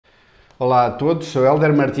Olá a todos, sou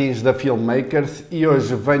Hélder Martins da Filmmakers e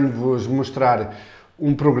hoje venho-vos mostrar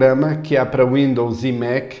um programa que há para Windows e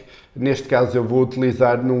Mac. Neste caso eu vou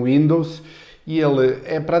utilizar no Windows e ele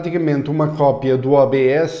é praticamente uma cópia do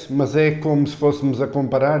OBS, mas é como se fôssemos a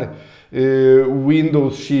comparar o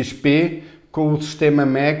Windows XP com o sistema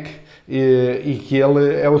Mac e que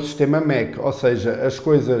ele é o sistema Mac, ou seja, as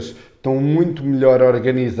coisas estão muito melhor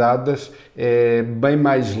organizadas, é bem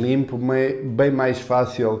mais limpo, bem mais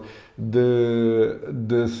fácil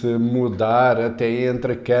de se mudar até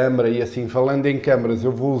entre a câmara e assim. Falando em câmaras,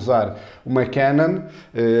 eu vou usar uma Canon,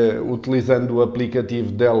 utilizando o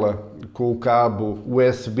aplicativo dela com o cabo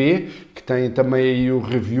USB, que tem também aí o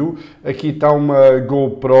review. Aqui está uma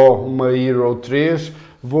GoPro, uma Hero 3.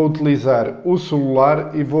 Vou utilizar o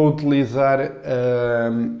celular e vou utilizar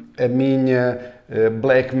a minha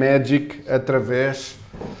Blackmagic através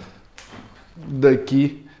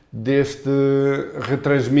deste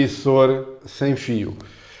retransmissor sem fio.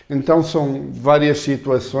 Então são várias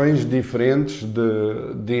situações diferentes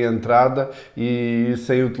de entrada e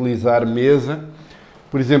sem utilizar mesa.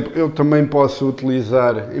 Por exemplo, eu também posso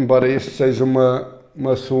utilizar, embora este seja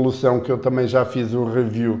uma solução que eu também já fiz um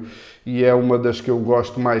review e é uma das que eu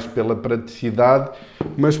gosto mais pela praticidade,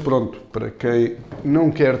 mas pronto, para quem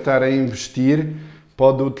não quer estar a investir,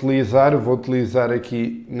 pode utilizar. Eu vou utilizar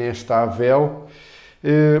aqui neste Avel.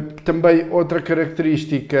 Também outra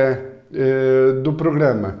característica do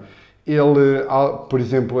programa, ele, por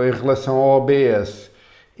exemplo, em relação ao OBS,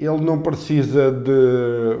 ele não precisa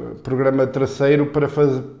de programa terceiro para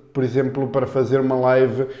fazer, por exemplo, para fazer uma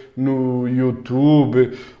live no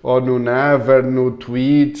YouTube ou no Naver, no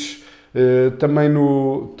Twitch, também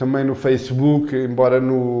no Facebook, embora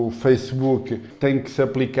no Facebook tem que se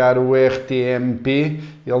aplicar o RTMP,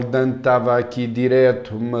 ele antes estava aqui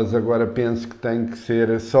direto, mas agora penso que tem que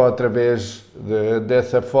ser só através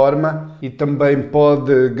dessa forma, e também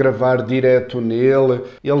pode gravar direto nele.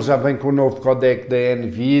 Ele já vem com o novo codec da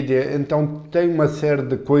Nvidia, então tem uma série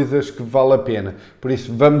de coisas que vale a pena. Por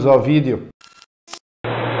isso, vamos ao vídeo.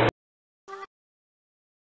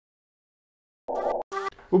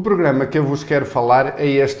 O programa que eu vos quero falar é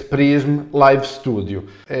este Prism Live Studio.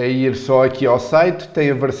 É ir só aqui ao site, tem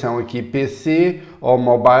a versão aqui PC ou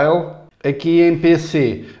mobile. Aqui em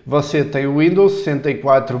PC você tem o Windows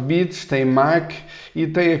 64 bits, tem Mac e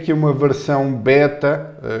tem aqui uma versão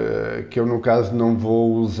beta, que eu no caso não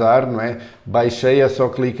vou usar, não é? Baixei, é só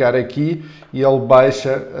clicar aqui e ele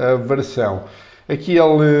baixa a versão. Aqui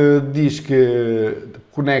ele diz que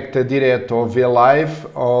conecta direto ao VLive,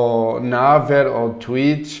 ao Naver, ao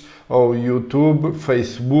Twitch, ao YouTube,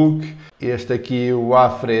 Facebook. Este aqui, o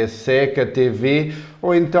Afre Seca TV,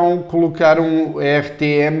 ou então colocar um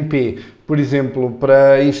RTMP, por exemplo,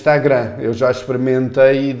 para Instagram. Eu já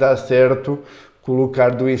experimentei e dá certo colocar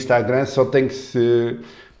do Instagram, só tem que se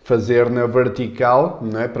fazer na vertical,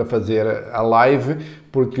 não é? Para fazer a live,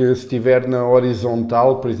 porque se estiver na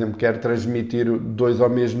horizontal, por exemplo, quer transmitir dois ao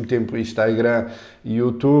mesmo tempo, Instagram e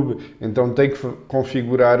YouTube, então tem que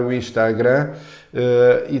configurar o Instagram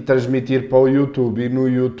e transmitir para o YouTube, e no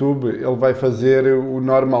YouTube ele vai fazer o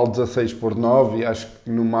normal 16:9 e acho que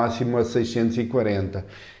no máximo a 640.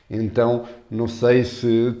 Então não sei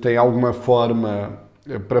se tem alguma forma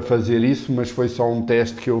para fazer isso, mas foi só um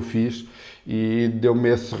teste que eu fiz e deu-me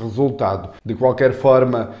esse resultado. De qualquer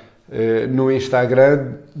forma, no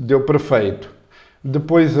Instagram deu perfeito.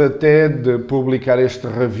 Depois até de publicar este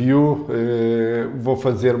review, vou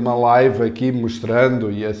fazer uma live aqui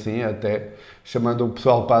mostrando e assim, até chamando o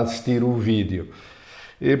pessoal para assistir o vídeo.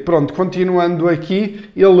 E pronto, continuando aqui,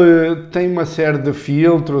 ele tem uma série de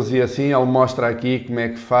filtros e assim, ele mostra aqui como é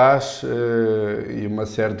que faz e uma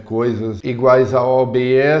série de coisas iguais ao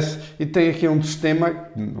OBS, e tem aqui um sistema,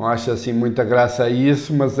 não acho assim muita graça a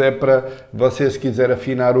isso, mas é para vocês quiserem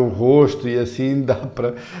afinar o rosto e assim dá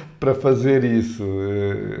para fazer isso,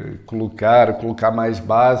 colocar mais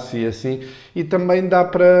baixo e assim, e também dá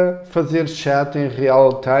para fazer chat em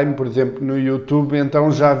real time, por exemplo no YouTube,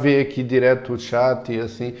 então já vê aqui direto o chat e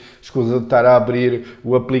assim, escusa de estar a abrir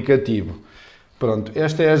o aplicativo. Pronto,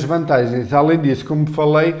 estas são as vantagens. Além disso, como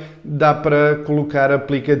falei, dá para colocar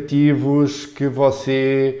aplicativos que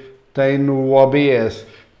você tem no OBS.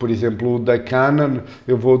 Por exemplo, o da Canon,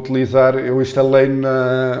 eu vou utilizar, eu instalei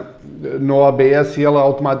no OBS e ele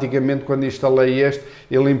automaticamente, quando instalei este,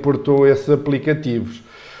 ele importou esses aplicativos.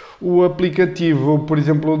 O aplicativo, por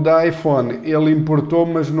exemplo, da iPhone, ele importou,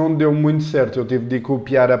 mas não deu muito certo. Eu tive de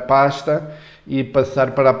copiar a pasta e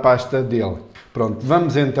passar para a pasta dele. Pronto,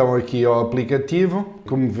 vamos então aqui ao aplicativo.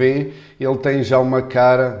 Como vê, ele tem já uma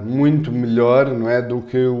cara muito melhor, não é, do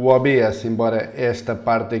que o OBS, embora esta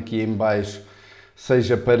parte aqui em baixo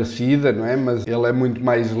seja parecida, não é? Mas ele é muito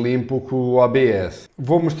mais limpo que o OBS.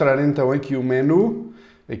 Vou mostrar então aqui o menu,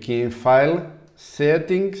 aqui em File,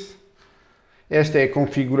 Settings. Esta é a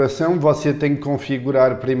configuração, você tem que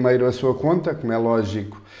configurar primeiro a sua conta, como é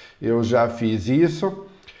lógico, eu já fiz isso.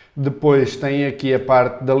 Depois tem aqui a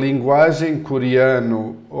parte da linguagem,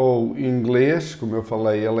 coreano ou inglês, como eu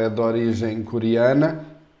falei, ele é de origem coreana.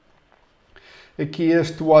 Aqui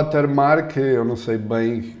este watermark, eu não sei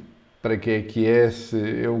bem para que é, se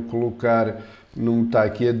eu colocar, não está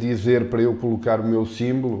aqui a dizer para eu colocar o meu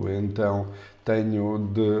símbolo, então tenho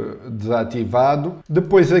desativado.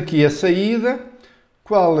 Depois aqui a saída,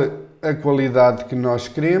 qual a qualidade que nós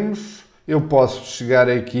queremos. Eu posso chegar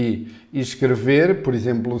aqui e escrever, por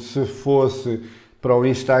exemplo, se fosse para o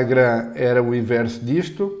Instagram era o inverso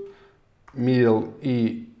disto,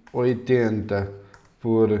 1080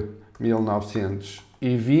 por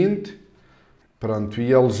 1920. Pronto,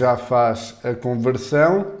 e ele já faz a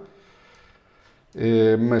conversão,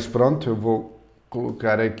 mas pronto, eu vou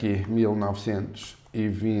colocar aqui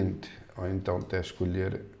 1920, ou então até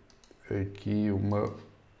escolher aqui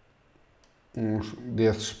uns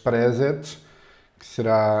desses presets, que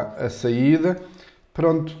será a saída.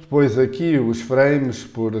 Pronto, depois aqui os frames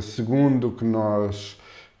por segundo que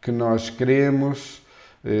nós queremos.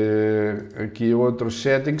 Aqui outros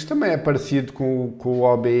settings, também é parecido com o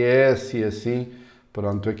OBS e assim.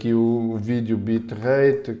 Pronto, aqui o vídeo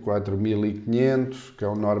bitrate 4500, que é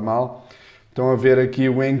o normal. Estão a ver aqui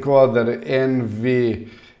o encoder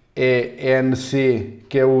NVENC,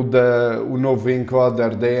 que é o novo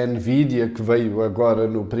encoder da Nvidia, que veio agora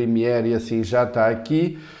no Premiere e assim já está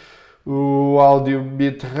aqui. O áudio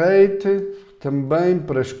bitrate também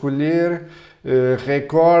para escolher.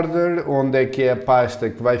 Recorder, onde é que é a pasta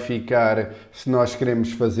que vai ficar se nós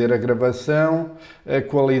queremos fazer a gravação, a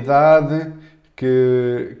qualidade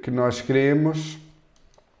que nós queremos,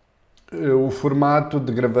 o formato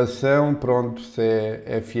de gravação, pronto, se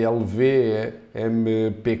é FLV, é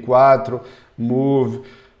MP4, MOV,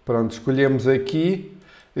 pronto, escolhemos aqui.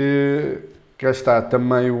 Cá está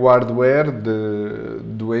também o hardware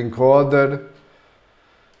do encoder.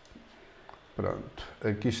 Pronto,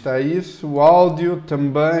 aqui está isso, o áudio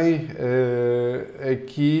também,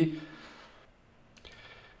 aqui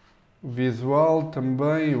o visual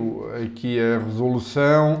também, aqui a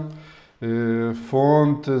resolução,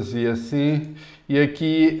 fontes e assim, e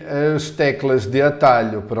aqui as teclas de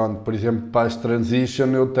atalho. Pronto, por exemplo, para as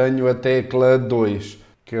transition eu tenho a tecla 2,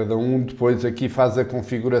 cada um depois aqui faz a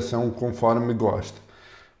configuração conforme gosta.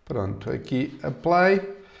 Pronto, aqui Apply.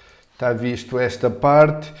 Está visto esta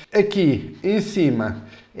parte. Aqui em cima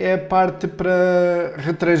é a parte para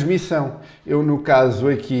retransmissão. Eu no caso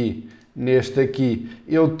aqui, neste aqui,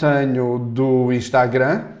 eu tenho do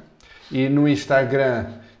Instagram e no Instagram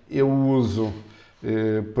eu uso,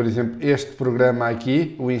 por exemplo, este programa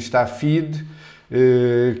aqui, o InstaFeed.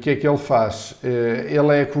 O que é que ele faz?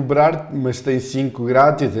 Ele é a cobrar, mas tem 5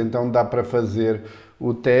 grátis, então dá para fazer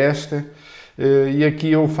o teste. E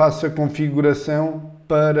aqui eu faço a configuração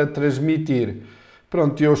para transmitir.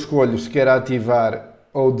 Pronto, eu escolho se quer ativar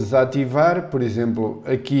ou desativar. Por exemplo,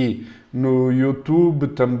 aqui no YouTube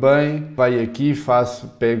também, vai aqui,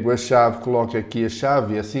 pego a chave, coloco aqui a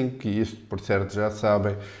chave e assim, que isso por certo já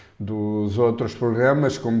sabem dos outros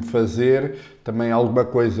programas, como fazer. Também alguma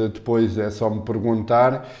coisa depois é só me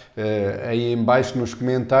perguntar, aí em baixo nos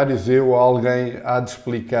comentários eu ou alguém há de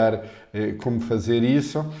explicar como fazer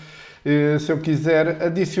isso. Se eu quiser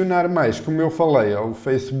adicionar mais, como eu falei, o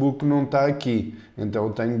Facebook não está aqui, então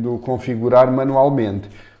eu tenho de o configurar manualmente.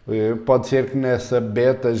 Pode ser que nessa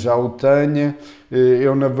beta já o tenha,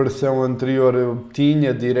 eu na versão anterior eu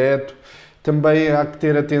tinha direto. Também há que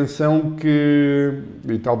ter atenção que,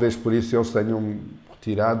 e talvez por isso eles tenham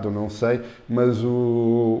retirado, não sei, mas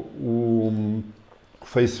o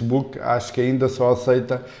Facebook acho que ainda só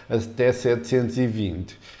aceita até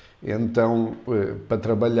 720. Então, para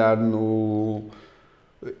trabalhar no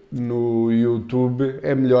YouTube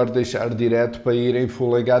é melhor deixar direto para ir em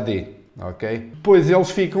Full HD, ok? Depois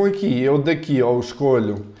eles ficam aqui, eu daqui eu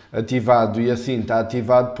escolho ativado e assim está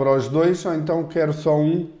ativado para os dois, ou então quero só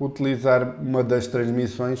utilizar uma das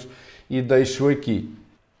transmissões e deixo aqui.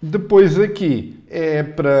 Depois aqui é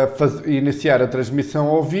para iniciar a transmissão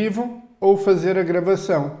ao vivo ou fazer a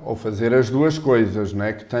gravação, ou fazer as duas coisas, não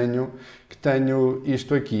é? Que tenho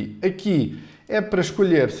isto aqui. Aqui é para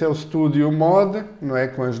escolher se é o Studio Mode, não é?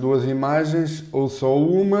 Com as duas imagens, ou só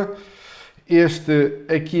uma. Este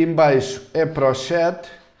aqui em baixo é para o chat,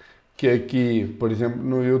 que aqui, por exemplo,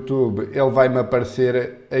 no YouTube, ele vai-me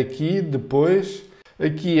aparecer aqui depois.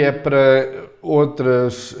 Aqui é para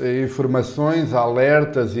outras informações,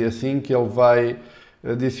 alertas e assim que ele vai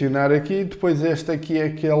adicionar aqui. Depois este aqui é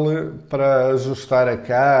aquele para ajustar a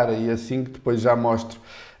cara e assim que depois já mostro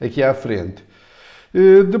aqui à frente.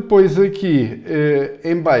 Depois aqui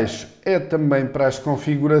em baixo é também para as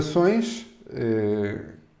configurações,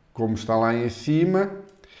 como está lá em cima.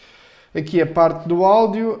 Aqui a parte do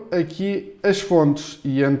áudio, aqui as fontes,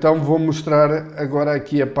 e então vou mostrar agora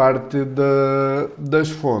aqui a parte das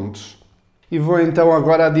fontes. E vou então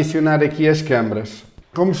agora adicionar aqui as câmaras.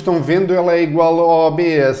 Como estão vendo, ela é igual ao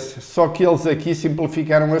OBS, só que eles aqui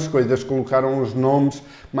simplificaram as coisas, colocaram os nomes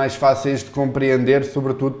mais fáceis de compreender,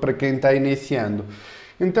 sobretudo para quem está iniciando.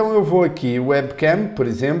 Então eu vou aqui, webcam, por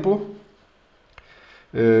exemplo,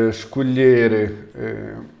 escolher,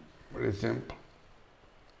 por exemplo,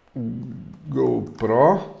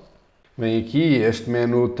 GoPro. Vem aqui, este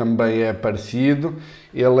menu também é parecido.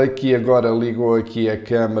 Ele aqui agora ligou aqui a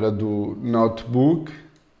câmera do notebook.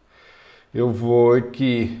 Eu vou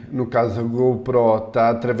aqui, no caso a GoPro está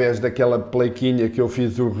através daquela plaquinha que eu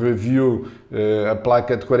fiz o review, a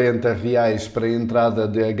placa de R$40 para a entrada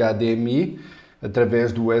de HDMI,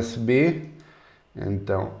 através do USB.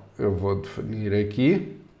 Então eu vou definir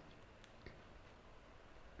aqui.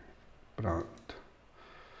 Pronto.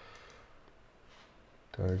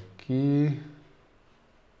 Está aqui.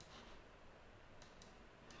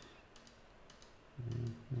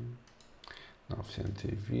 Uhum.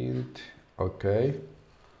 920. Ok.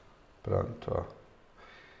 Pronto. Ó.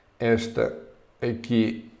 Esta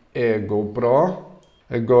aqui é a GoPro.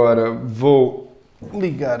 Agora vou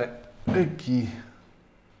ligar aqui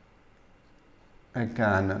a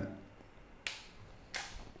Canon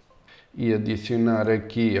e adicionar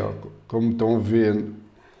aqui, ó, como estão vendo,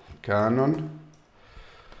 Canon.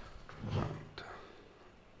 Pronto.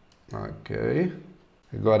 Ok.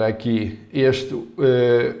 Agora aqui este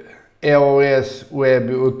EOS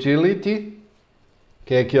Web Utility,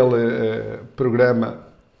 que é aquele programa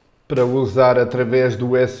para usar através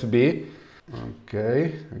do USB.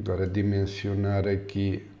 Ok. Agora dimensionar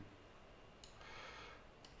aqui.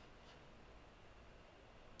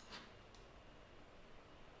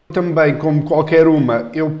 Também, como qualquer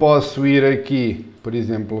uma, eu posso ir aqui, por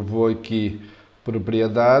exemplo, vou aqui,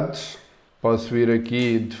 propriedades, posso ir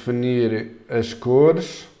aqui definir as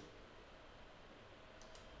cores.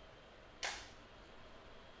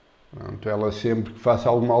 Pronto, ela sempre que faça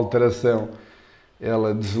alguma alteração,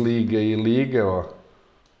 ela desliga e liga, ó.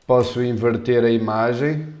 Posso inverter a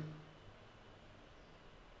imagem,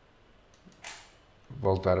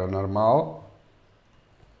 voltar ao normal.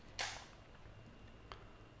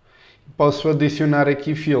 Posso adicionar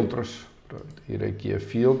aqui filtros. Pronto, ir aqui a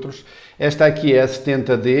filtros. Esta aqui é a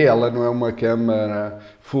 70D, ela não é uma câmera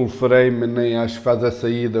full frame, nem acho que faz a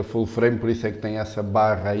saída full frame, por isso é que tem essa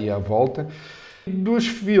barra aí à volta. Dos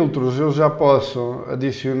filtros eu já posso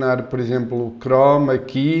adicionar, por exemplo, o Chrome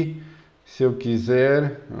aqui, se eu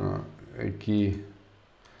quiser. Aqui,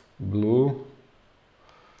 Blue.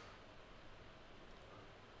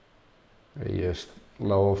 Aí este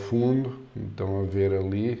lá ao fundo, estão a ver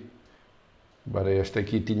ali. Agora este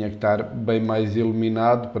aqui tinha que estar bem mais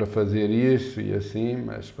iluminado para fazer isso e assim,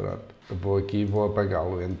 mas pronto. Eu vou aqui e vou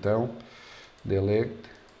apagá-lo então.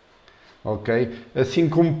 Delete. Ok. Assim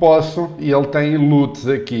como posso, e ele tem LUTs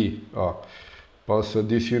aqui, ó. Posso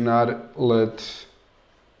adicionar LUTs.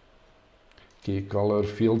 Aqui, Color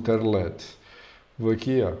Filter LUTs. Vou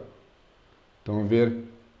aqui, ó. Estão a ver?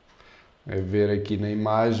 É ver aqui na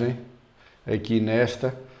imagem, aqui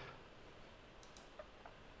nesta.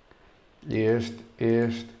 Este.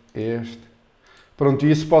 Pronto,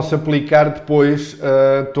 isso posso aplicar depois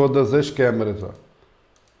a todas as câmaras. Ó.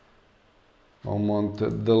 Um monte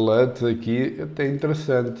de LUTs aqui, até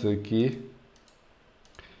interessantes aqui.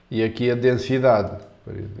 E aqui a densidade,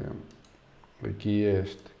 por exemplo. Aqui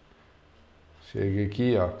este. Chego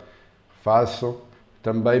aqui, ó. Faço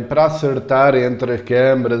também para acertar entre as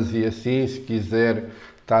câmaras e assim, se quiser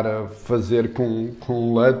estar a fazer com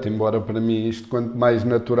LUT, embora para mim isto quanto mais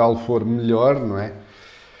natural for melhor, não é?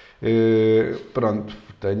 Pronto,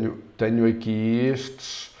 tenho aqui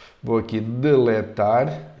estes, vou aqui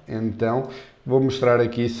deletar, então vou mostrar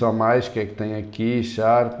aqui só mais, o que é que tem aqui,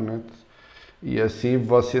 Sharpness, e assim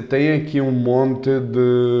você tem aqui um monte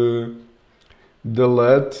de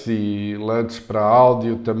LUTs e LUTs para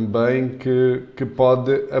áudio também que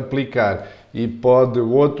pode aplicar. E pode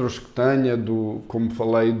outros que tenha, como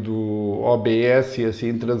falei, do OBS e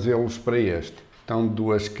assim trazê-los para este. Então,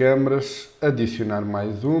 duas câmaras, adicionar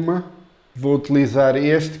mais uma. Vou utilizar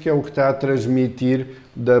este, que é o que está a transmitir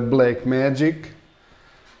da Blackmagic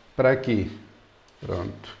para aqui.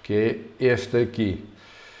 Pronto, que é este aqui.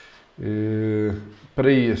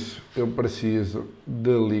 Para isso eu preciso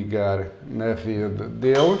de ligar na rede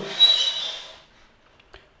dele.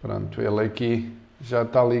 Pronto, ele aqui já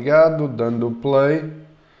está ligado, dando o play.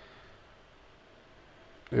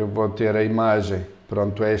 Eu vou ter a imagem,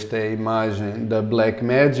 pronto, esta é a imagem da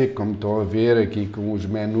Blackmagic, como estão a ver aqui com os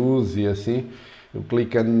menus e assim. Eu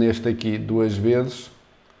clicando neste aqui 2 vezes,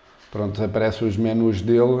 pronto, aparecem os menus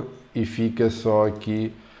dele e fica só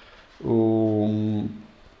aqui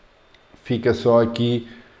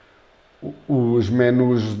os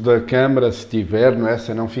menus da câmera, se tiver, não é?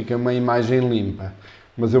 Se não fica uma imagem limpa.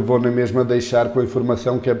 Mas eu vou na mesma deixar com a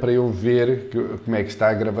informação que é para eu ver como é que está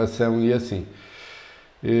a gravação e assim.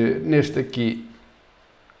 Neste aqui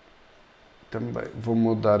também vou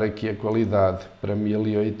mudar aqui a qualidade para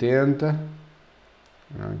 1080.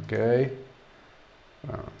 Ok.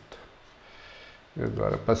 Pronto.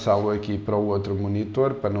 Agora passá-lo aqui para o outro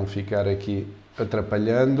monitor para não ficar aqui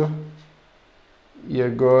atrapalhando. E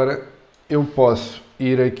agora eu posso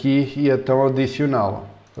ir aqui e então adicioná-lo.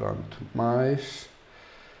 Pronto, mais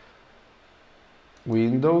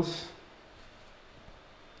Windows,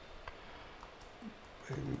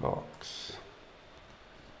 Inbox,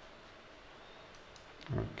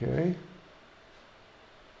 ok,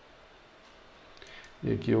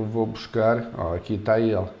 e aqui eu vou buscar, ó, aqui está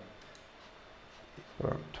ele,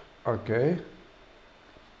 pronto, ok,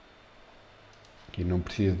 aqui não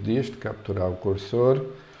preciso disto, capturar o cursor,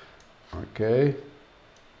 ok,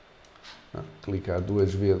 clicar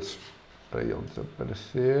 2 vezes para ele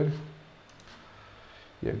desaparecer,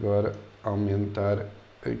 e agora aumentar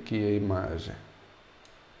aqui a imagem.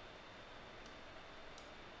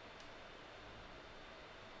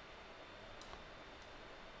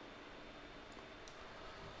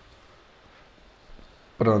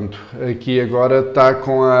 Pronto, aqui agora está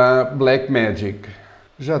com a Blackmagic.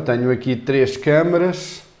 Já tenho aqui 3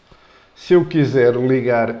 câmaras. Se eu quiser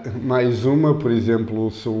ligar mais uma, por exemplo,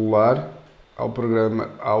 o celular, ao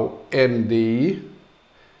programa, ao NDI,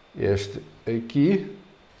 este aqui,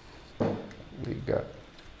 ligar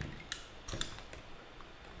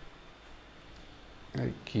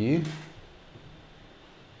aqui,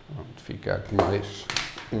 vamos ficar com mais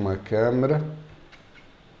uma câmera.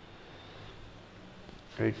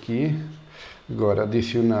 Aqui, agora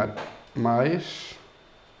adicionar mais,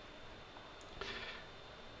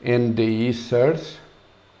 NDI Search,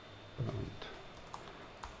 pronto,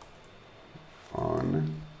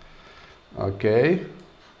 phone, ok,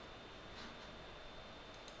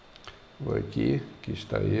 vou aqui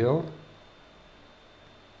está ele,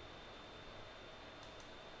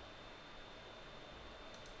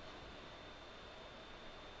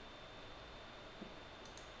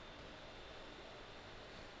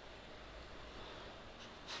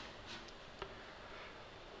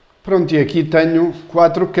 pronto, e aqui tenho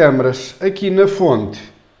 4 câmaras. Aqui na fonte,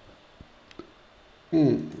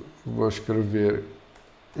 vou escrever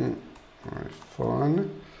iPhone.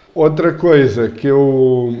 Outra coisa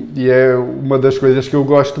e é uma das coisas que eu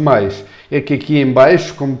gosto mais, é que aqui em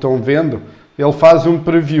baixo, como estão vendo, ele faz um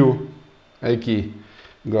preview. Aqui.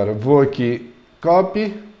 Agora vou aqui,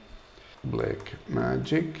 copy,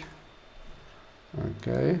 Blackmagic,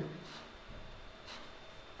 ok.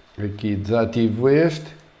 Aqui desativo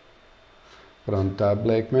este. Pronto, está a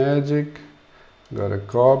Blackmagic, agora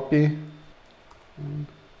copy,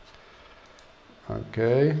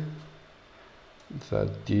 ok,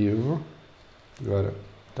 desativo, agora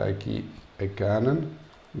está aqui a Canon,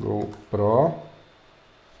 GoPro,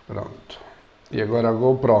 pronto, e agora a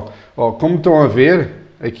GoPro, ó, como estão a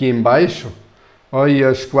ver, aqui em baixo, olha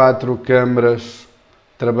as 4 câmaras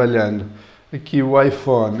trabalhando, aqui o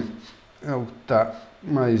iPhone é o que está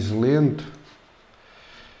mais lento.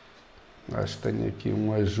 Acho que tenho aqui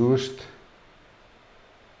um ajuste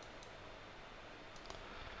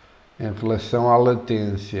em relação à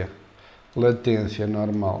latência. Latência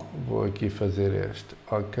normal. Vou aqui fazer este.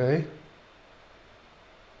 Ok.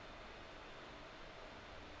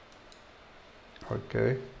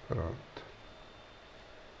 Ok. Pronto.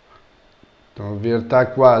 Estão a ver? Está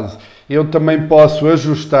quase. Eu também posso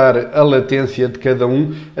ajustar a latência de cada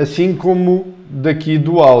um, assim como daqui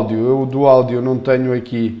do áudio. Eu do áudio não tenho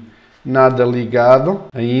aqui nada ligado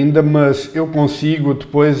ainda, mas eu consigo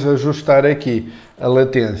depois ajustar aqui a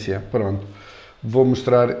latência. Pronto, vou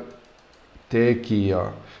mostrar até aqui, ó,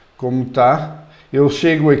 como está. Eu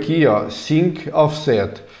chego aqui, ó, Sync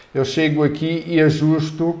Offset. Eu chego aqui e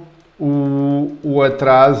ajusto o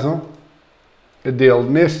atraso dele.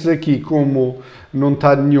 Nestes aqui, como não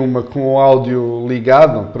está nenhuma com o áudio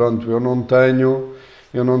ligado, pronto, eu não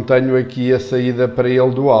tenho aqui a saída para ele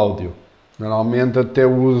do áudio. Normalmente até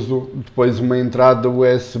uso depois uma entrada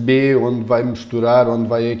USB onde vai misturar, onde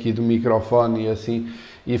vai aqui do microfone e assim,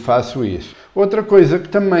 e faço isso. Outra coisa que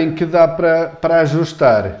também que dá para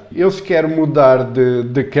ajustar, eu se quero mudar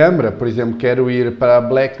de câmera, por exemplo, quero ir para a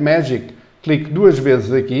Blackmagic, clico duas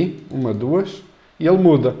vezes aqui, uma, duas, e ele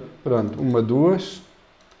muda. Pronto, uma, duas.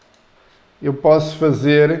 Eu posso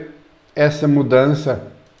fazer essa mudança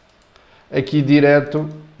aqui direto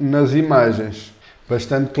nas imagens.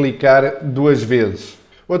 Bastante clicar duas vezes.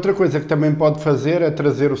 Outra coisa que também pode fazer é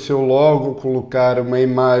trazer o seu logo, colocar uma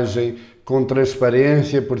imagem com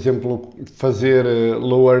transparência, por exemplo, fazer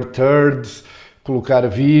lower thirds, colocar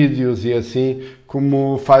vídeos e assim,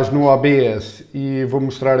 como faz no OBS. E vou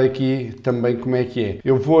mostrar aqui também como é que é.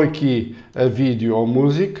 Eu vou aqui a vídeo ou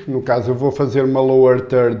music, no caso eu vou fazer uma lower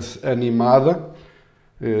thirds animada,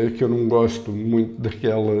 que eu não gosto muito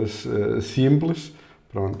daquelas simples.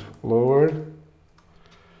 Pronto, lower.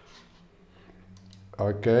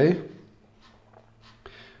 Ok.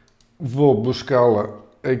 Vou buscá-la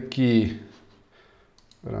aqui.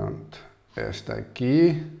 Pronto. Esta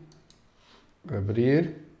aqui.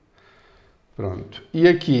 Abrir. Pronto. E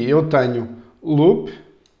aqui eu tenho loop,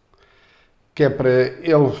 que é para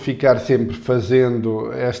ele ficar sempre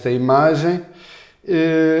fazendo esta imagem.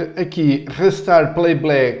 Aqui, restart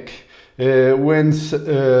playback when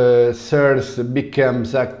source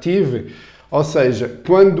becomes active. Ou seja,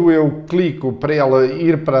 quando eu clico para ela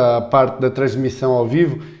ir para a parte da transmissão ao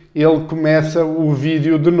vivo, ele começa o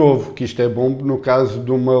vídeo de novo, que isto é bom no caso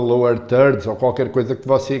de uma lower thirds ou qualquer coisa que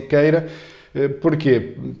você queira.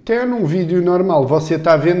 Porquê? Até num vídeo normal, você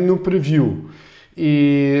está vendo no preview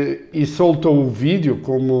e soltou o vídeo,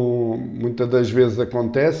 como muitas das vezes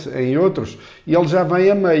acontece em outros, e ele já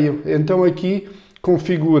vem a meio. Então aqui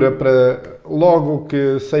configura para logo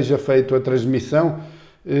que seja feita a transmissão,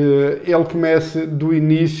 ele começa do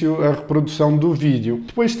início a reprodução do vídeo.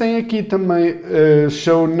 Depois tem aqui também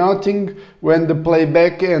Show Nothing when the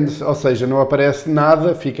playback ends, ou seja, não aparece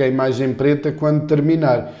nada, fica a imagem preta quando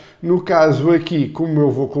terminar. No caso aqui, como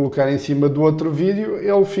eu vou colocar em cima do outro vídeo,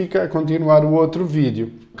 ele fica a continuar o outro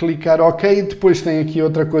vídeo. Clicar OK, depois tem aqui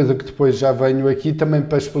outra coisa que depois já venho aqui também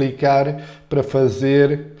para explicar, para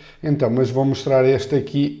fazer. Então, mas vou mostrar este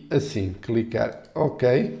aqui assim, clicar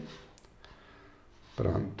OK.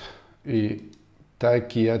 Pronto, e está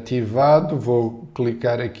aqui ativado, vou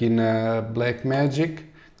clicar aqui na Blackmagic,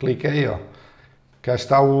 cliquei, ó, cá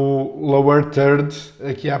está o lower third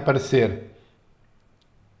aqui a aparecer.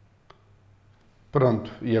 Pronto,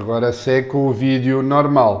 e agora segue o vídeo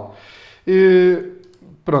normal. E,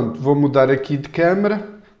 pronto, vou mudar aqui de câmera,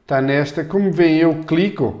 está nesta, como veem eu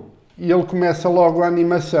clico e ele começa logo a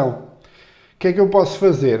animação. O que é que eu posso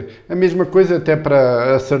fazer? A mesma coisa até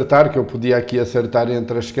para acertar, que eu podia aqui acertar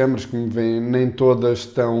entre as câmaras, como veem, nem todas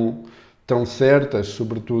estão certas,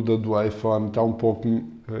 sobretudo a do iPhone está um pouco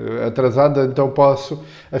atrasada, então posso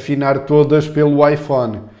afinar todas pelo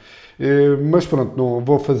iPhone. Mas pronto, não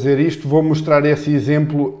vou fazer isto, vou mostrar esse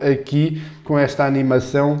exemplo aqui com esta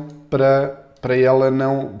animação para ela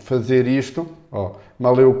não fazer isto. Ó,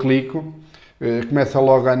 mal eu clico, começa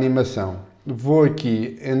logo a animação. Vou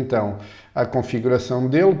aqui então à configuração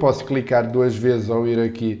dele, posso clicar duas vezes ao ir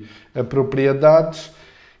aqui a propriedades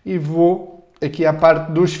e vou aqui à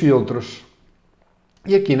parte dos filtros.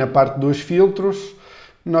 E aqui na parte dos filtros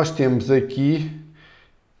nós temos aqui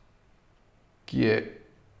que é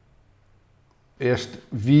este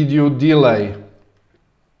vídeo delay.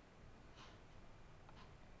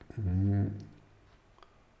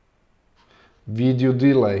 Vídeo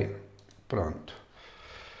delay. Pronto.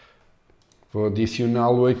 Vou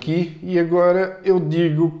adicioná-lo aqui e agora eu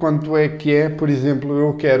digo quanto é que é. Por exemplo,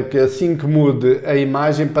 eu quero que assim que mude a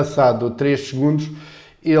imagem, passado 3 segundos,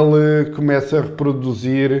 ele comece a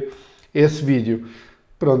reproduzir esse vídeo.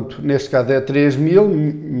 Pronto, neste caso é 3000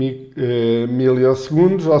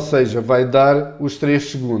 milissegundos, ou seja, vai dar os 3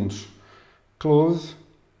 segundos. Close.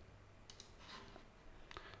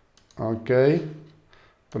 Ok.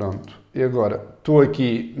 Pronto. E agora estou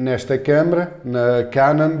aqui nesta câmera, na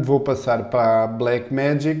Canon, vou passar para a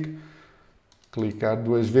Blackmagic, clicar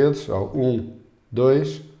duas vezes, ó, 1,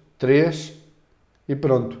 2, 3 e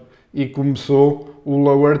pronto. E começou o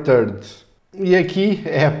lower third. E aqui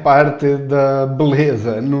é a parte da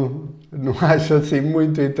beleza, não acho assim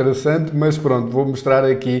muito interessante, mas pronto, vou mostrar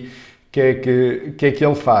aqui o que é que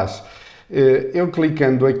ele faz. Eu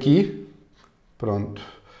clicando aqui, pronto,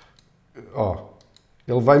 ó.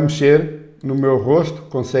 Ele vai mexer no meu rosto,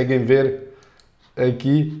 conseguem ver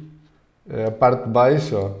aqui a parte de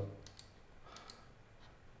baixo, ó.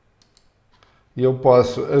 E eu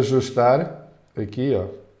posso ajustar aqui, ó.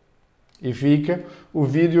 E fica, o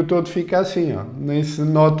vídeo todo fica assim, ó. Nem se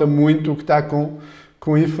nota muito o que está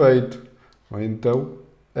com efeito. Ou então,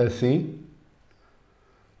 assim.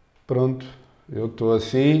 Pronto, eu estou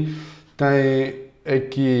assim. Tem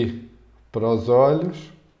aqui para os olhos.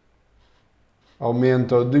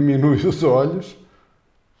 Aumenta ou diminui os olhos.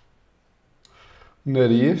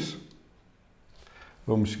 Nariz.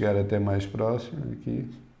 Vamos chegar até mais próximo aqui.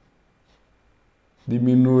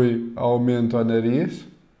 Diminui, aumenta o nariz.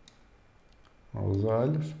 Aos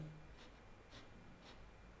olhos.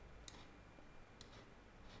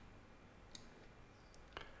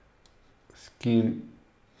 Skin.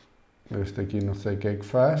 Este aqui não sei o que é que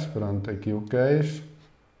faz. Pronto, aqui o queixo.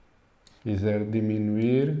 Quiser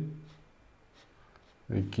diminuir.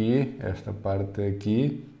 Aqui, esta parte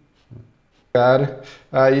aqui.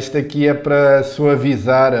 Isto aqui é para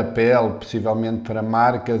suavizar a pele, possivelmente para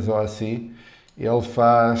marcas ou assim. Ele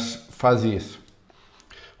faz isso.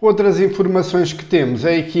 Outras informações que temos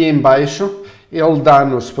é aqui em baixo. Ele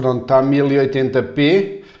dá-nos, pronto, está a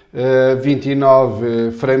 1080p,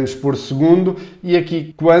 29 frames por segundo. E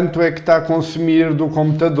aqui quanto é que está a consumir do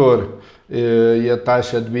computador. E a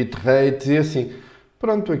taxa de bitrate e assim.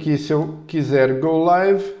 Pronto, aqui se eu quiser go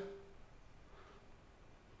live.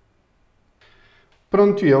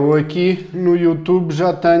 Pronto, eu aqui no YouTube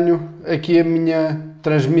já tenho aqui a minha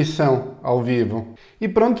transmissão ao vivo. E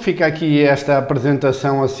pronto, fica aqui esta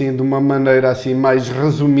apresentação assim de uma maneira assim mais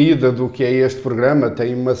resumida do que é este programa.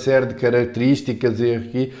 Tem uma série de características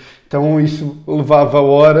aqui, então isso levava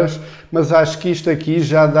horas, mas acho que isto aqui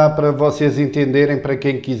já dá para vocês entenderem, para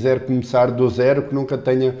quem quiser começar do zero, que nunca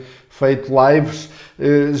tenha feito lives,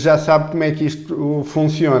 já sabe como é que isto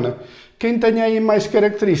funciona. Quem tenha aí mais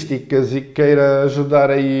características e queira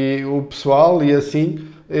ajudar aí o pessoal e assim,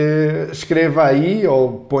 escreva aí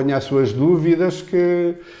ou ponha as suas dúvidas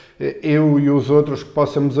que eu e os outros que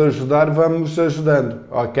possamos ajudar, vamos ajudando,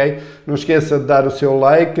 ok? Não esqueça de dar o seu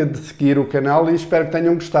like, de seguir o canal e espero que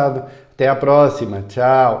tenham gostado. Até à próxima,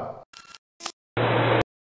 tchau!